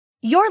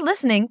You're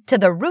listening to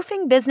the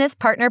Roofing Business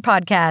Partner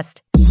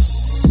Podcast.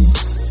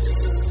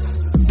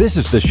 This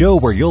is the show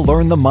where you'll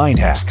learn the mind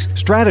hacks,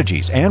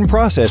 strategies, and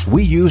process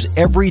we use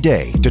every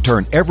day to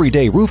turn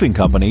everyday roofing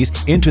companies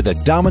into the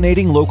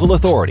dominating local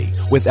authority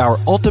with our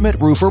ultimate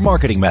roofer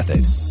marketing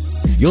method.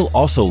 You'll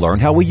also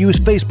learn how we use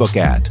Facebook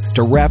ads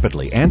to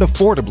rapidly and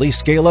affordably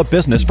scale up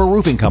business for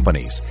roofing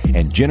companies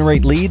and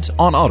generate leads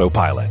on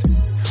autopilot,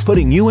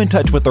 putting you in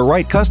touch with the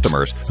right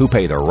customers who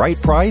pay the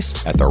right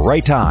price at the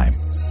right time.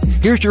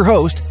 Here's your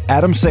host,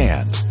 Adam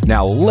Sands.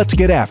 Now let's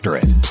get after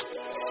it.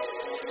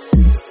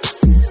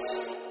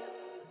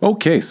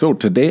 Okay, so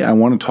today I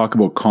want to talk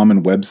about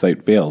common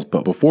website fails,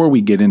 but before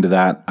we get into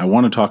that, I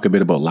want to talk a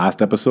bit about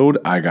last episode.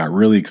 I got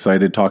really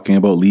excited talking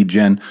about lead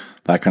gen.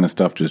 That kind of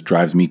stuff just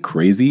drives me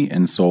crazy,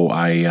 and so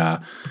I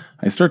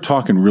start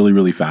talking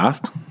really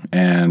fast,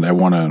 and I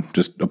want to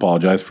just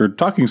apologize for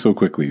talking so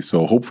quickly.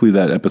 So hopefully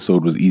that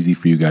episode was easy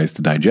for you guys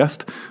to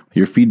digest.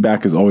 Your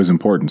feedback is always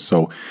important,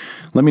 so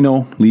let me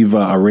know. Leave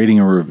a rating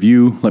or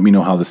review. Let me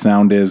know how the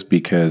sound is,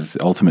 because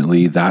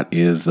ultimately that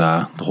is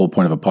the whole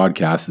point of a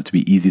podcast, is to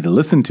be easy to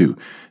listen to.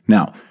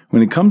 Now,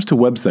 when it comes to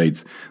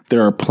websites,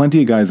 there are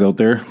plenty of guys out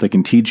there that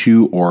can teach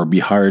you or be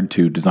hired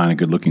to design a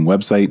good-looking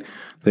website.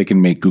 They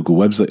can make Google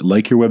website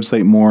like your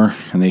website more,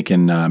 and they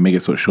can make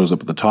it so it shows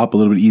up at the top a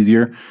little bit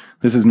easier.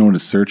 This is known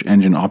as search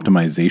engine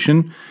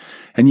optimization.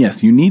 And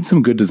yes, you need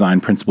some good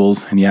design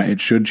principles, and yeah,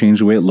 it should change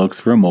the way it looks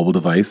for a mobile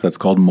device. That's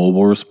called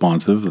mobile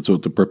responsive. That's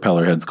what the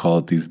propeller heads call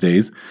it these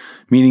days,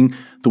 meaning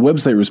the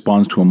website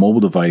responds to a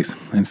mobile device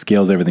and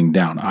scales everything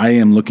down. I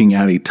am looking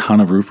at a ton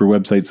of roofer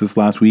websites this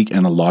last week,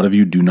 and a lot of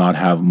you do not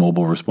have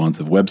mobile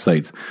responsive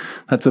websites.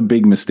 That's a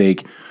big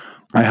mistake.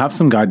 I have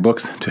some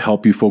guidebooks to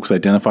help you folks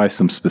identify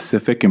some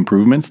specific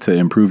improvements to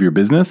improve your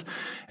business,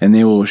 and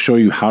they will show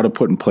you how to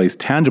put in place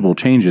tangible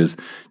changes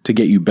to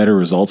get you better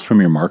results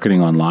from your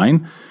marketing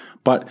online.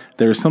 But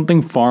there's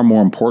something far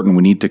more important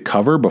we need to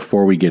cover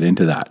before we get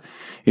into that.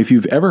 If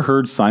you've ever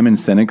heard Simon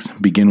Sinek's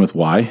Begin with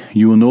Why,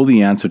 you will know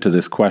the answer to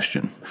this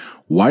question.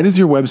 Why does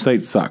your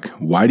website suck?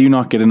 Why do you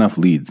not get enough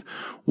leads?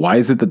 Why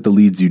is it that the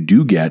leads you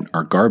do get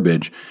are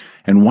garbage?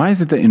 And why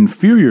is it that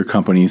inferior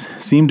companies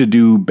seem to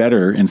do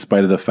better in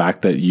spite of the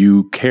fact that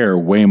you care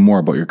way more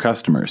about your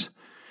customers?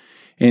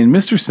 In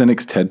Mr.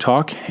 Sinek's TED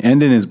Talk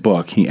and in his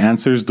book, he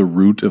answers the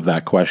root of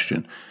that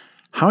question.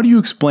 How do you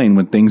explain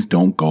when things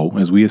don't go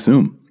as we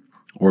assume?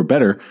 Or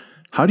better,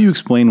 how do you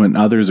explain when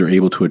others are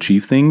able to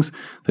achieve things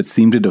that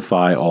seem to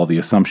defy all the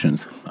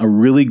assumptions? A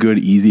really good,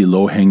 easy,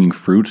 low-hanging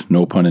fruit,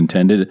 no pun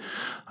intended,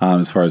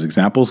 as far as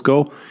examples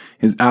go,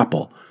 is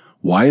Apple.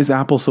 Why is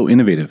Apple so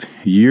innovative?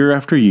 Year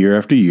after year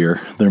after year,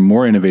 they're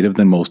more innovative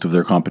than most of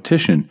their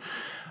competition.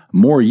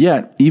 More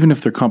yet, even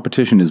if their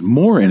competition is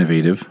more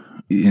innovative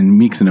and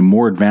makes it a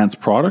more advanced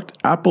product,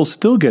 Apple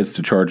still gets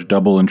to charge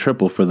double and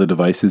triple for the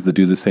devices that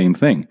do the same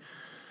thing.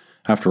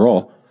 After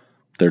all,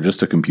 they're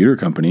just a computer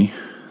company.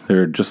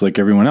 They're just like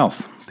everyone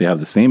else. They have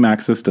the same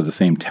access to the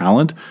same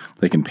talent.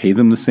 They can pay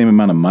them the same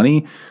amount of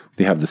money.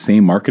 They have the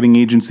same marketing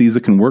agencies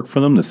that can work for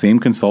them, the same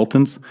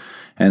consultants,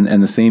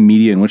 and the same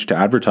media in which to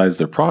advertise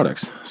their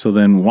products. So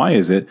then why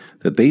is it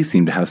that they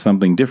seem to have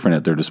something different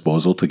at their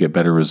disposal to get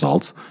better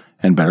results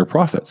and better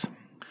profits?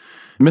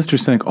 Mr.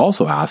 Sinek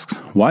also asks,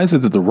 why is it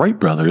that the Wright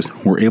brothers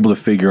were able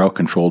to figure out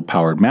controlled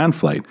powered man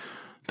flight?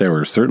 There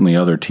were certainly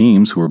other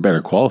teams who were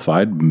better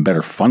qualified and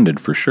better funded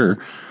for sure.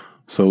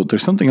 So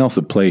there's something else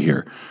at play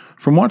here.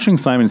 From watching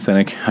Simon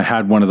Sinek, I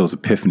had one of those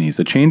epiphanies,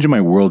 a change in my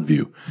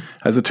worldview.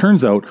 As it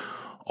turns out,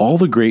 all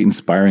the great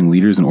inspiring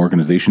leaders and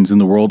organizations in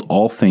the world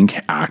all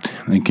think, act,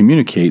 and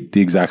communicate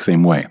the exact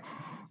same way.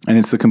 And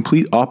it's the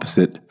complete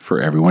opposite for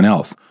everyone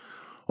else.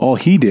 All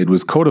he did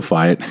was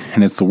codify it,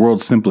 and it's the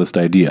world's simplest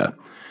idea.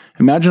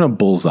 Imagine a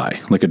bullseye,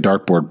 like a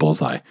dartboard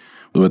bullseye,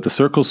 with the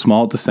circles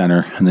small at the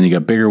center, and then you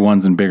got bigger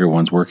ones and bigger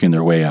ones working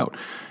their way out.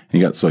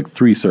 You got like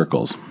 3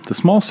 circles. The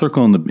small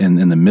circle in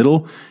the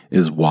middle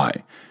is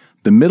why.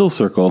 The middle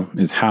circle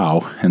is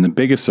how, and the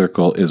biggest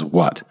circle is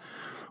what.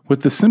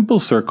 With the simple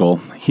circle,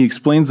 he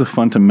explains the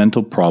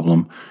fundamental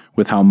problem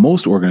with how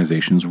most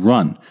organizations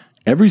run.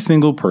 Every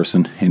single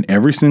person in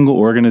every single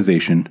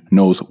organization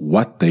knows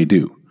what they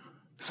do.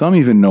 Some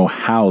even know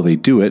how they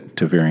do it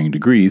to varying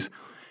degrees,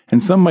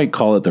 and some might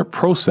call it their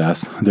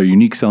process, their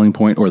unique selling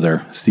point, or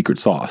their secret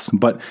sauce.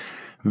 But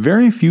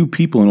very few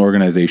people in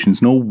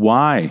organizations know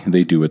why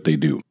they do what they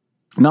do.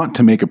 Not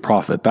to make a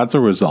profit. That's a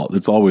result.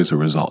 It's always a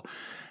result.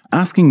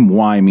 Asking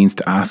why means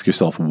to ask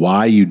yourself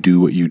why you do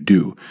what you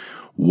do.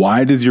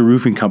 Why does your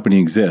roofing company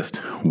exist?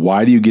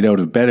 Why do you get out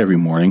of bed every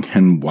morning?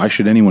 And why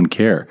should anyone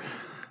care?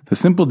 The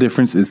simple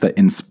difference is that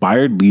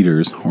inspired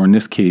leaders, or in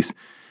this case,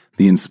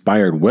 the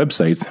inspired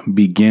websites,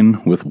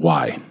 begin with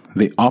why.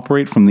 They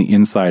operate from the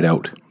inside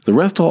out. The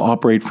rest all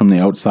operate from the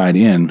outside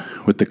in,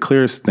 with the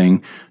clearest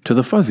thing to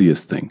the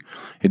fuzziest thing.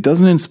 It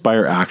doesn't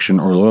inspire action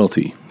or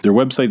loyalty. Their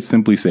websites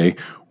simply say,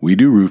 we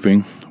do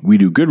roofing, we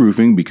do good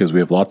roofing because we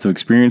have lots of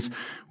experience,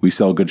 we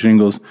sell good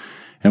shingles,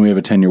 and we have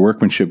a 10-year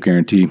workmanship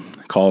guarantee.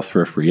 Call us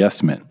for a free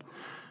estimate.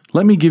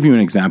 Let me give you an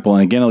example,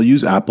 and again, I'll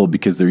use Apple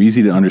because they're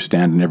easy to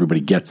understand and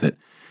everybody gets it.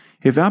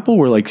 If Apple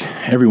were like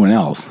everyone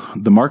else,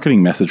 the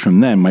marketing message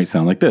from them might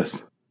sound like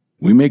this.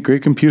 We make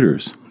great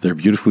computers. They're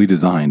beautifully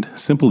designed,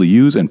 simple to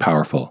use, and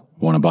powerful.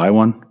 Want to buy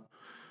one?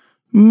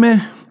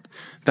 Meh.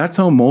 That's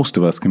how most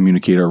of us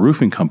communicate our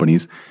roofing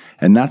companies,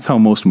 and that's how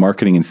most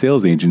marketing and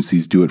sales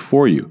agencies do it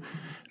for you.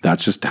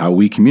 That's just how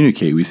we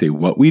communicate. We say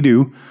what we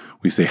do,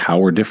 we say how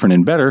we're different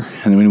and better,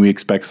 and then we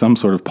expect some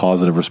sort of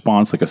positive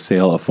response like a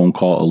sale, a phone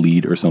call, a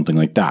lead, or something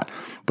like that.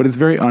 But it's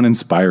very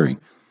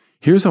uninspiring.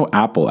 Here's how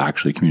Apple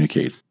actually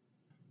communicates.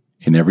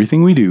 In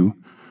everything we do,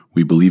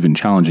 we believe in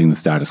challenging the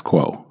status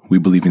quo. We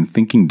believe in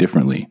thinking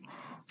differently.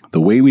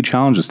 The way we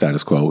challenge the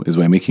status quo is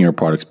by making our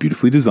products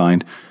beautifully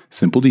designed,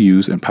 simple to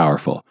use, and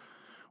powerful.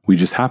 We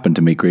just happen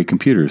to make great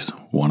computers.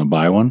 Want to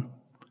buy one?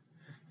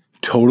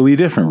 Totally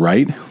different,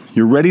 right?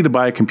 You're ready to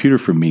buy a computer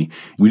from me.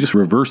 We just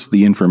reverse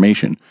the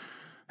information.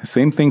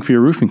 Same thing for your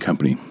roofing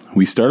company.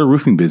 We started a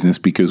roofing business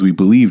because we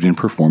believed in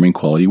performing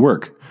quality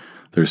work.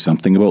 There's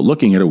something about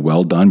looking at a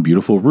well-done,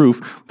 beautiful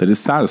roof that is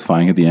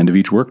satisfying at the end of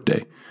each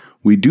workday.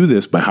 We do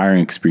this by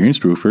hiring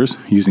experienced roofers,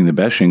 using the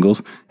best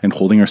shingles, and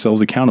holding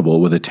ourselves accountable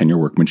with a 10-year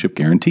workmanship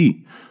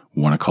guarantee.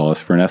 Want to call us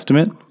for an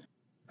estimate?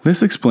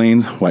 This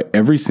explains why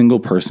every single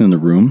person in the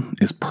room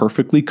is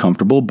perfectly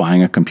comfortable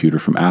buying a computer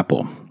from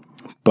Apple.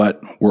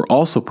 But we're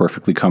also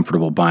perfectly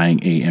comfortable buying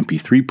a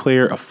MP3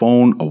 player, a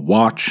phone, a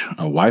watch,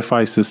 a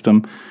Wi-Fi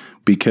system,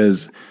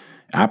 because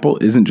Apple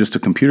isn't just a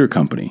computer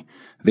company.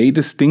 They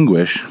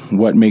distinguish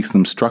what makes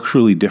them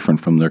structurally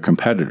different from their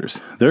competitors.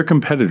 Their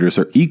competitors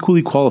are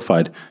equally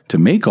qualified to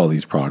make all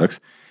these products.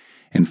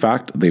 In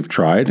fact, they've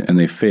tried and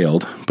they've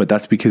failed, but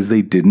that's because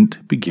they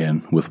didn't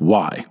begin with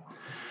why.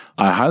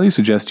 I highly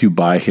suggest you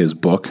buy his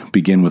book,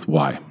 Begin with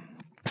Why.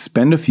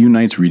 Spend a few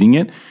nights reading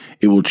it.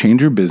 It will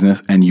change your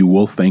business and you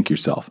will thank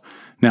yourself.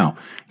 Now,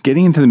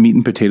 getting into the meat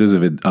and potatoes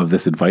of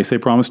this advice I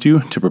promised you,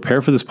 to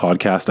prepare for this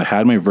podcast, I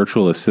had my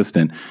virtual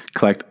assistant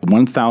collect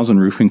 1,000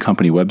 roofing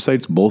company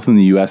websites, both in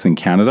the US and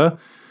Canada,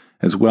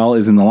 as well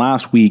as in the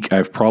last week,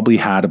 I've probably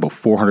had about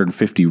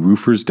 450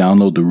 roofers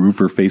download the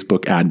Roofer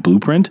Facebook ad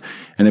blueprint,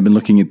 and I've been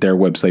looking at their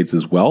websites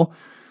as well.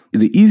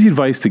 The easy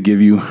advice to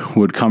give you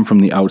would come from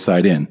the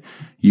outside in.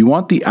 You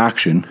want the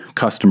action,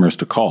 customers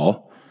to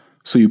call,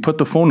 so you put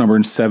the phone number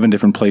in 7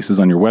 different places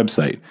on your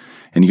website,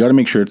 and you got to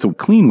make sure it's a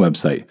clean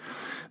website.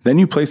 Then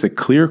you place a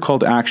clear call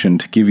to action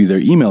to give you their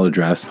email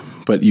address,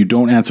 but you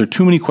don't answer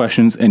too many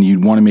questions and you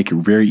want to make it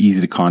very easy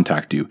to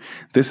contact you.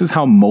 This is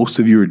how most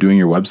of you are doing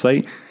your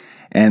website,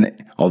 and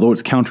although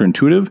it's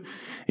counterintuitive,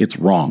 it's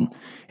wrong.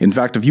 In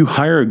fact, if you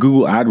hire a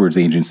Google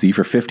AdWords agency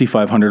for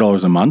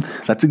 $5,500 a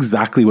month, that's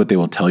exactly what they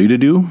will tell you to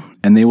do,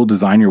 and they will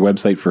design your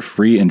website for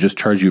free and just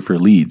charge you for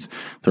leads.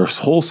 Their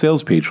whole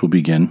sales page will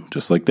begin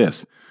just like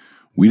this.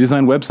 We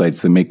design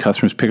websites that make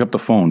customers pick up the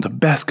phone, the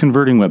best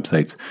converting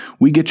websites.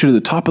 We get you to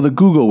the top of the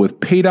Google with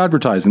paid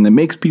advertising that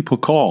makes people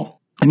call.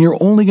 And you're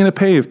only going to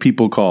pay if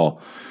people call.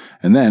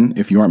 And then,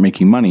 if you aren't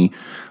making money,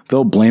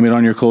 they'll blame it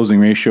on your closing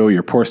ratio,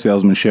 your poor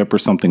salesmanship, or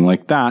something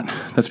like that.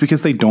 That's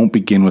because they don't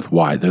begin with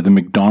why. They're the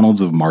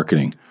McDonald's of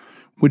marketing.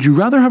 Would you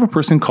rather have a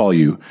person call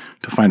you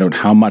to find out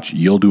how much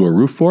you'll do a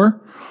roof for,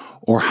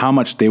 or how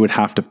much they would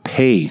have to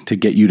pay to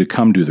get you to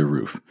come do the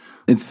roof?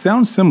 It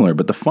sounds similar,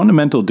 but the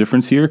fundamental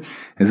difference here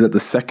is that the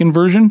second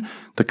version,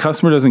 the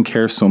customer doesn't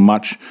care so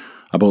much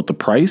about the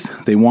price.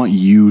 They want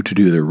you to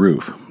do their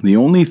roof. The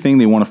only thing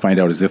they want to find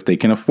out is if they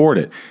can afford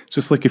it. It's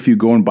just like if you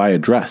go and buy a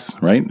dress,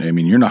 right? I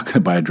mean, you're not going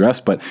to buy a dress,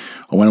 but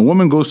when a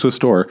woman goes to a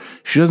store,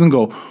 she doesn't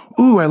go,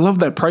 ooh, I love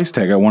that price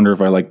tag. I wonder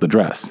if I like the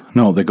dress.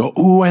 No, they go,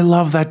 ooh, I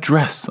love that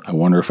dress. I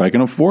wonder if I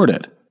can afford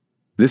it.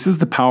 This is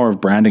the power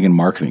of branding and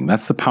marketing.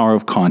 That's the power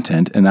of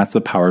content, and that's the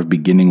power of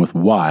beginning with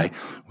why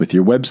with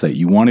your website.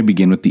 You want to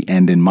begin with the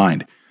end in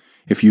mind.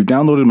 If you've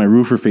downloaded my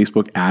Roofer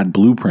Facebook ad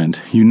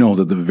blueprint, you know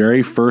that the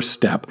very first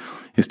step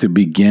is to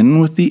begin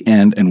with the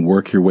end and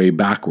work your way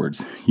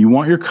backwards. You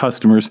want your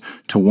customers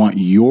to want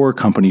your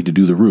company to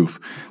do the roof.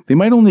 They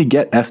might only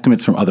get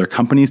estimates from other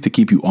companies to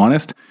keep you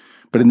honest,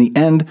 but in the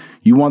end,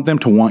 you want them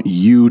to want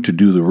you to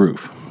do the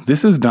roof.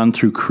 This is done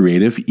through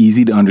creative,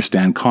 easy to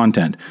understand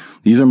content.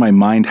 These are my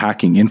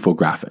mind-hacking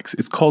infographics.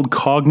 It's called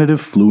cognitive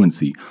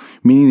fluency,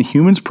 meaning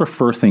humans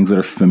prefer things that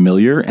are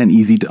familiar and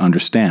easy to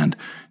understand.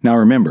 Now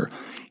remember,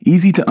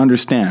 easy to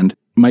understand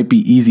might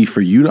be easy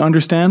for you to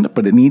understand,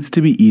 but it needs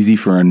to be easy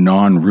for a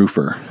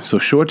non-roofer. So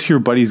show it to your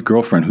buddy's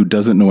girlfriend who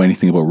doesn't know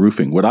anything about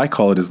roofing. What I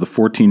call it is the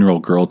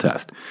 14-year-old girl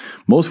test.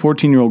 Most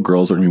 14-year-old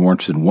girls are going to be more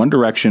interested in one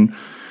direction.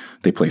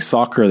 They play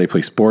soccer, they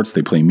play sports,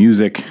 they play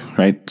music,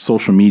 right?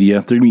 Social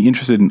media. They're going to be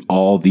interested in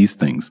all these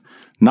things,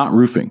 not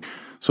roofing.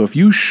 So if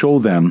you show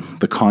them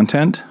the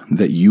content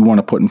that you want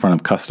to put in front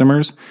of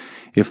customers,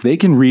 if they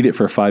can read it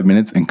for 5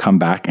 minutes and come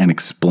back and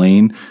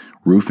explain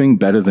roofing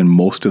better than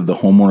most of the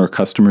homeowner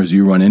customers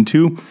you run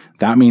into,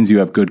 that means you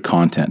have good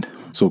content.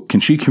 So can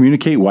she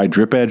communicate why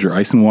drip edge or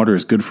ice and water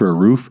is good for a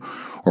roof,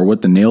 or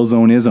what the nail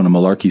zone is on a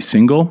Malarkey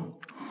shingle?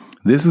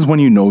 This is when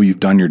you know you've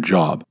done your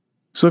job.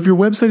 So if your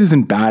website is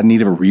in bad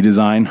need of a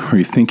redesign, or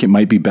you think it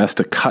might be best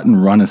to cut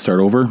and run and start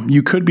over,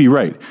 you could be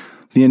right.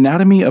 The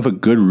anatomy of a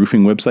good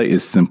roofing website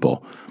is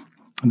simple.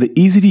 The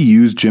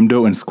easy-to-use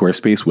Jimdo and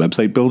Squarespace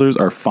website builders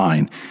are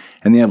fine,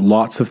 and they have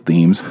lots of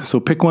themes, so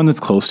pick one that's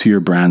close to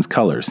your brand's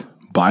colors.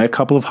 Buy a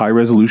couple of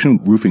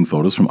high-resolution roofing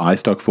photos from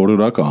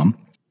iStockPhoto.com.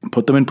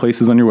 Put them in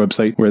places on your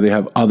website where they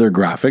have other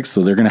graphics.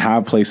 So they're going to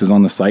have places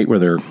on the site where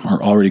there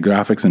are already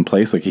graphics in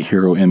place, like a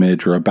hero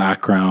image or a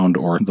background,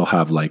 or they'll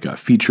have like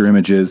feature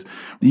images.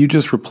 You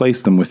just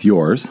replace them with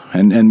yours.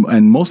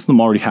 And most of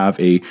them already have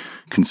a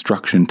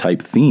construction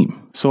type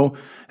theme. So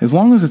as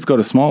long as it's got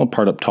a small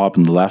part up top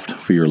in the left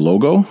for your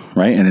logo,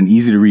 right, and an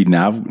easy to read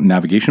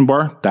navigation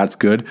bar, that's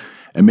good.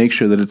 And make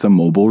sure that it's a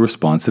mobile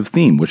responsive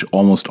theme, which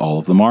almost all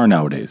of them are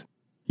nowadays.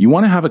 You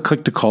want to have a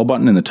click to call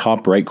button in the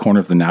top right corner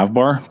of the nav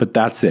bar, but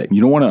that's it. You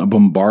don't want to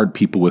bombard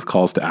people with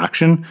calls to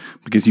action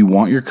because you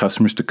want your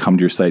customers to come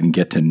to your site and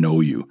get to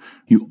know you.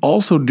 You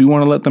also do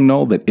want to let them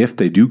know that if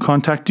they do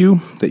contact you,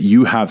 that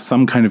you have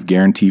some kind of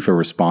guarantee for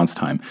response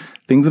time.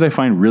 Things that I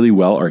find really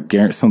well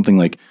are something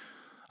like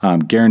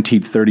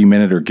guaranteed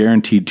 30-minute or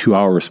guaranteed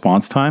 2-hour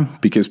response time,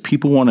 because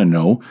people want to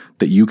know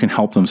that you can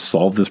help them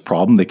solve this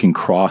problem. They can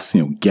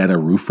get a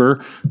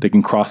roofer. They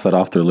can cross that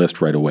off their list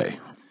right away.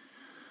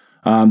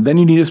 Then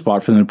you need a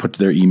spot for them to put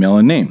their email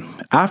and name.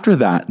 After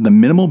that, the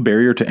minimal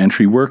barrier to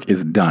entry work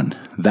is done.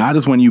 That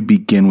is when you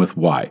begin with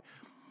why.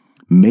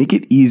 Make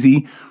it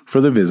easy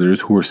for the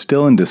visitors who are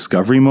still in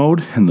discovery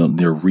mode and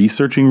they're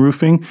researching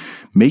roofing.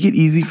 Make it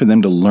easy for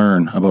them to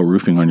learn about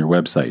roofing on your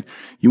website.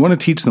 You want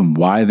to teach them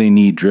why they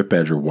need drip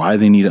edge, or why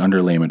they need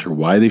underlayment, or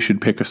why they should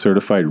pick a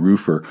certified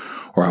roofer,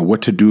 or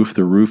what to do if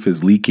the roof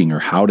is leaking, or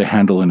how to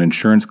handle an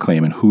insurance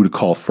claim and who to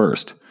call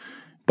first.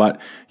 But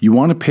you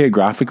want to pay a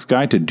graphics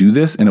guy to do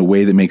this in a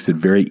way that makes it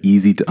very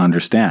easy to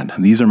understand.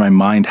 These are my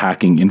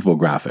mind-hacking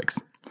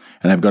infographics.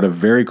 And I've got a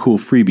very cool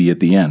freebie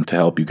at the end to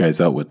help you guys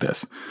out with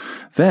this.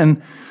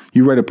 Then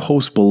you write a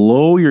post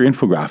below your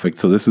infographic,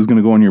 so this is going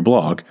to go on your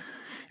blog.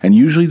 And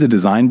usually the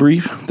design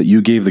brief that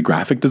you gave the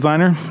graphic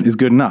designer is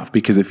good enough,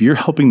 because if you're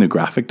helping the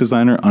graphic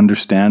designer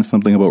understand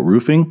something about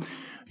roofing,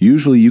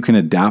 usually you can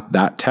adapt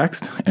that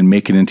text and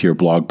make it into your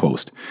blog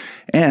post.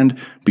 And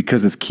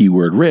because it's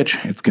keyword rich,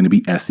 it's going to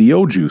be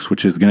SEO juice,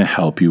 which is going to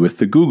help you with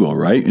the Google,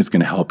 right? It's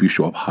going to help you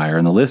show up higher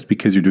on the list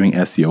because you're doing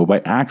SEO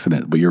by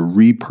accident, but you're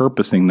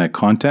repurposing that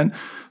content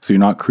so you're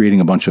not creating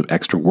a bunch of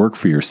extra work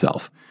for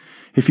yourself.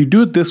 If you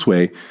do it this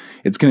way,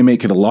 it's going to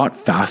make it a lot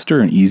faster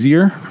and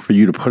easier for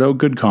you to put out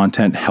good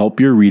content, help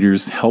your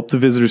readers, help the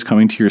visitors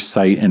coming to your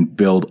site, and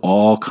build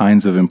all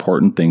kinds of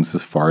important things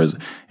as far as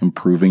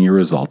improving your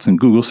results in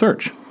Google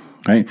search,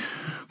 right?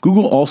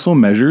 Google also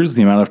measures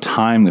the amount of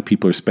time that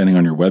people are spending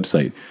on your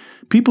website.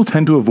 People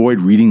tend to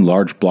avoid reading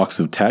large blocks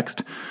of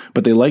text,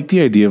 but they like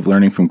the idea of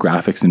learning from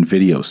graphics and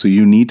videos. So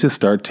you need to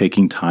start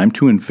taking time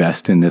to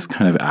invest in this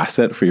kind of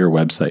asset for your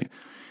website.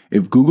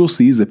 If Google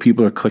sees that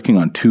people are clicking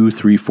on 2,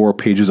 3, 4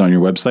 pages on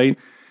your website,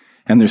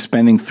 and they're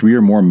spending 3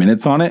 or more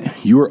minutes on it,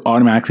 you are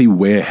automatically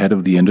way ahead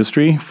of the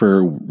industry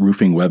for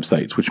roofing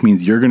websites, which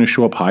means you're going to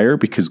show up higher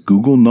because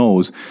Google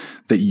knows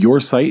that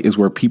your site is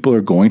where people are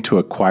going to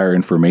acquire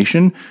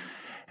information.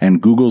 And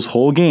Google's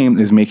whole game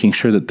is making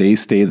sure that they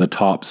stay the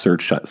top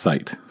search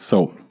site.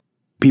 So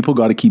people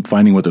got to keep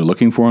finding what they're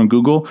looking for on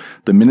Google.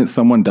 The minute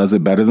someone does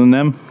it better than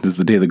them is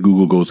the day that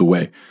Google goes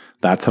away.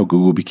 That's how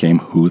Google became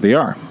who they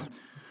are.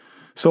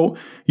 So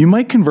you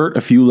might convert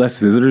a few less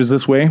visitors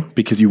this way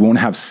because you won't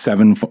have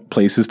 7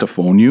 places to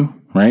phone you,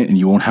 right? And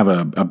you won't have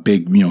a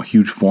big,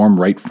 huge form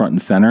right front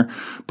and center.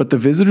 But the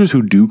visitors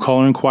who do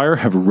call or inquire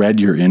have read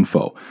your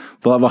info.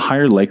 They'll have a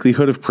higher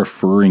likelihood of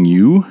preferring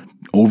you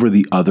over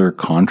the other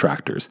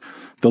contractors.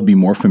 They'll be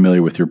more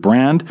familiar with your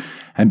brand.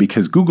 And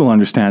because Google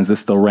understands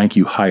this, they'll rank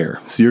you higher.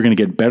 So you're going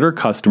to get better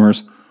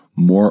customers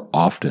more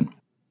often.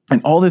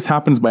 And all this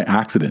happens by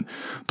accident.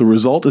 The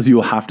result is you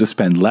will have to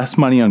spend less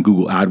money on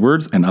Google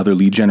AdWords and other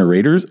lead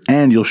generators,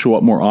 and you'll show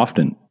up more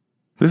often.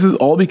 This is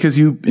all because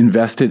you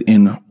invested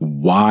in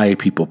why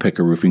people pick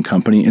a roofing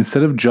company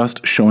instead of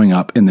just showing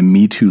up in the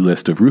Me Too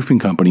list of roofing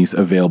companies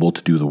available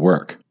to do the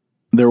work.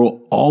 There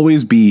will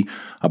always be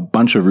a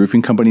bunch of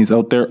roofing companies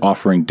out there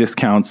offering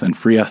discounts and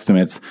free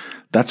estimates.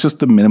 That's just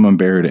the minimum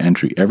barrier to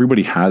entry.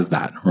 Everybody has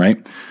that,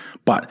 right?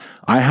 But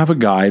I have a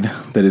guide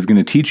that is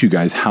going to teach you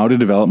guys how to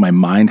develop my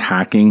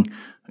mind-hacking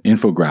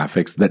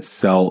infographics that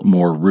sell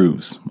more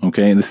roofs.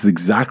 Okay, and this is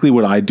exactly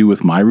what I do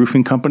with my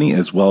roofing company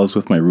as well as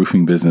with my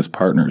roofing business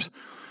partners.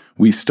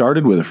 We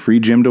started with a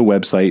free Jimdo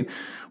website.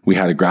 We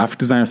had a graphic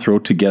designer throw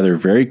together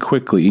very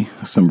quickly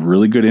some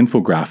really good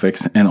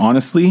infographics. And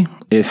honestly,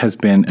 it has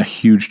been a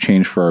huge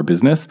change for our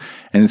business,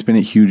 and it's been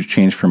a huge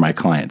change for my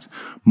clients.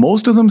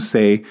 Most of them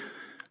say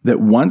that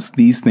once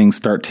these things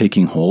start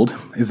taking hold,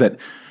 is that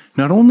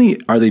not only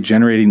are they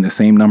generating the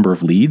same number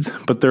of leads,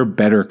 but they're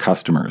better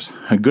customers.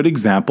 A good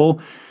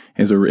example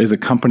is a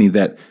company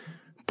that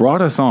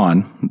brought us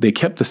on. They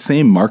kept the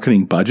same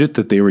marketing budget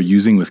that they were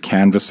using with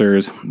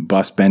canvassers,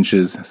 bus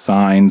benches,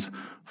 signs,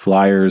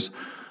 flyers,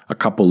 a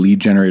couple lead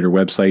generator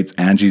websites,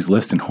 Angie's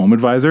List and Home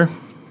Advisor.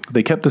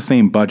 They kept the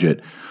same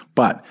budget,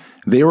 but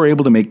they were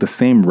able to make the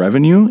same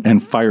revenue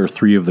and fire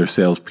 3 of their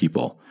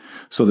salespeople.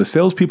 So the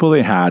salespeople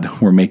they had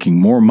were making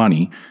more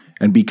money,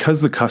 And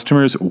because the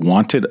customers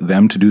wanted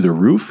them to do the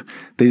roof,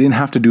 they didn't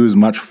have to do as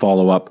much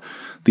follow-up.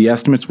 The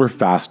estimates were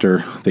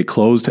faster. They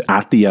closed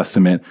at the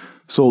estimate.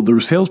 So the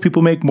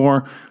salespeople make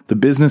more. The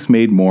business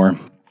made more.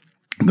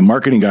 The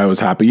marketing guy was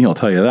happy, I'll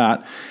tell you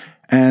that.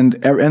 And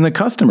the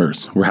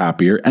customers were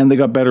happier, and they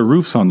got better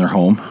roofs on their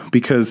home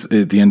because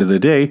at the end of the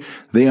day,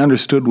 they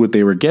understood what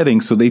they were getting,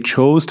 so they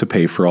chose to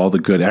pay for all the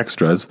good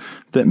extras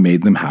that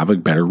made them have a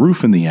better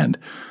roof in the end.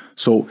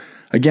 So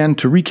again,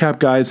 to recap,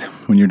 guys,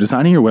 when you're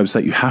designing your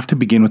website, you have to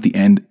begin with the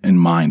end in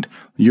mind.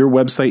 Your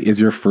website is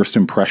your first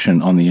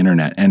impression on the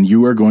internet, and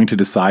you are going to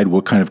decide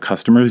what kind of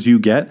customers you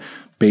get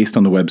based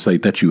on the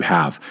website that you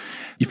have.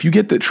 If you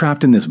get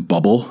trapped in this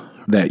bubble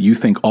that you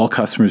think all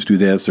customers do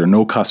this or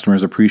no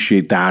customers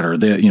appreciate that, or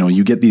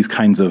you get these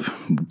kinds of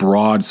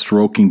broad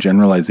stroking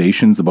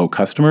generalizations about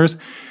customers,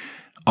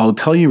 I'll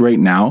tell you right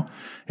now,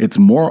 it's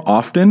more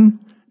often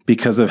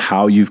because of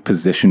how you've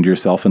positioned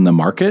yourself in the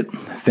market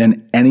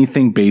than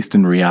anything based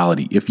in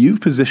reality. If you've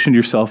positioned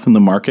yourself in the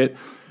market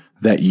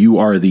that you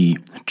are the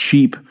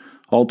cheap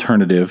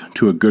alternative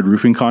to a good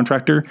roofing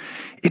contractor,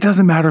 it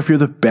doesn't matter if you're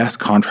the best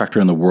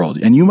contractor in the world,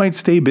 and you might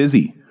stay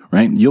busy.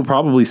 Right? You'll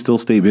probably still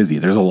stay busy.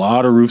 There's a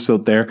lot of roofs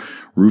out there.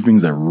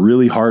 Roofing's a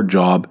really hard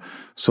job.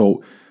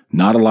 So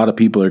not a lot of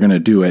people are going to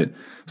do it.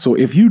 So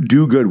if you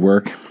do good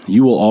work,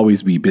 you will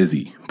always be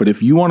busy. But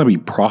if you want to be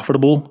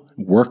profitable,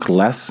 work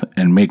less,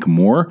 and make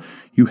more,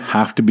 you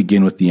have to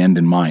begin with the end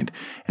in mind.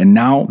 And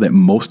now that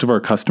most of our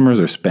customers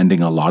are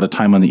spending a lot of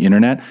time on the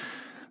internet,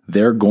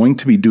 they're going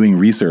to be doing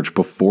research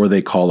before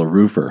they call a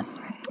roofer.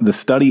 The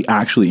study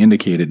actually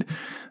indicated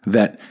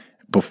that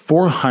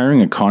before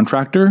hiring a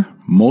contractor,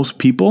 most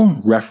people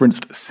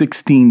referenced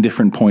 16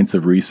 different points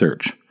of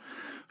research.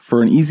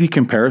 For an easy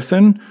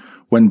comparison,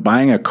 when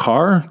buying a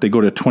car, they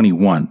go to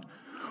 21.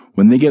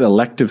 When they get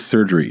elective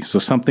surgery, so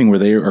something where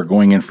they are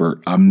going in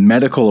for a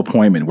medical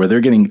appointment, where they're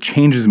getting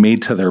changes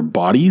made to their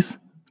bodies,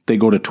 they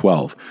go to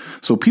 12.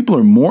 So people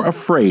are more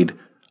afraid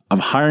of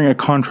hiring a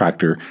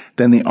contractor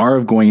than they are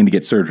of going in to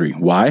get surgery.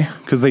 Why?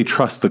 Because they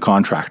trust the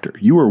contractor.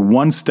 You are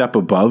one step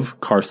above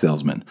car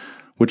salesmen,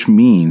 which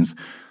means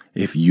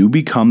if you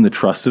become the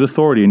trusted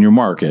authority in your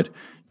market,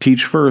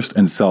 teach first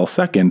and sell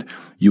second,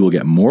 you will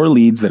get more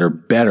leads that are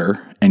better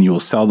and you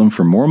will sell them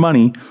for more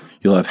money.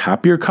 You'll have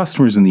happier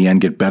customers in the end,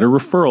 get better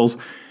referrals,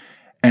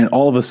 and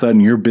all of a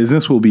sudden your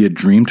business will be a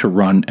dream to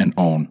run and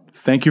own.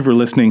 Thank you for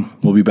listening.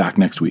 We'll be back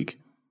next week.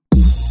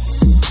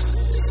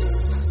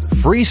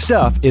 Free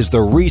stuff is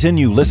the reason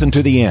you listen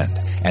to the end,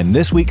 and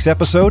this week's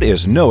episode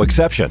is no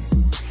exception.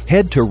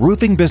 Head to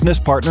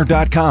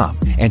roofingbusinesspartner.com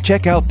and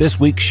check out this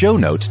week's show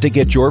notes to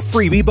get your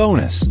freebie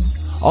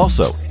bonus.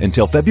 Also,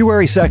 until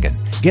February 2nd,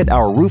 get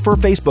our Roofer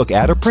Facebook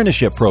Ad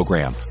Apprenticeship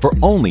program for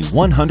only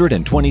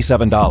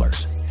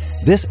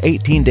 $127. This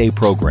 18-day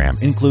program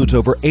includes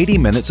over 80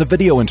 minutes of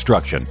video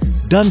instruction,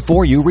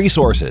 done-for-you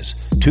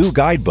resources, 2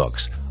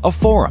 guidebooks, a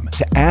forum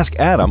to ask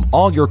Adam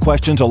all your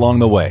questions along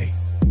the way.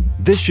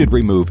 This should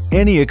remove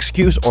any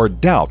excuse or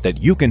doubt that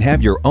you can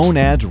have your own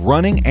ads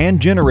running and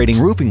generating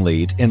roofing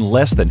leads in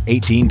less than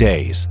 18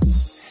 days.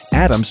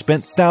 Adam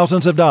spent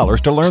thousands of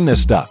dollars to learn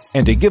this stuff,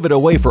 and to give it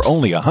away for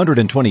only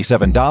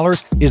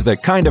 $127 is the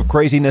kind of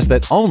craziness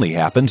that only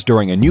happens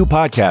during a new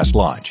podcast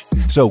launch.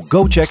 So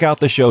go check out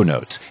the show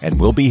notes, and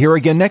we'll be here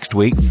again next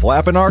week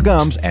flapping our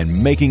gums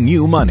and making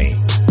you money.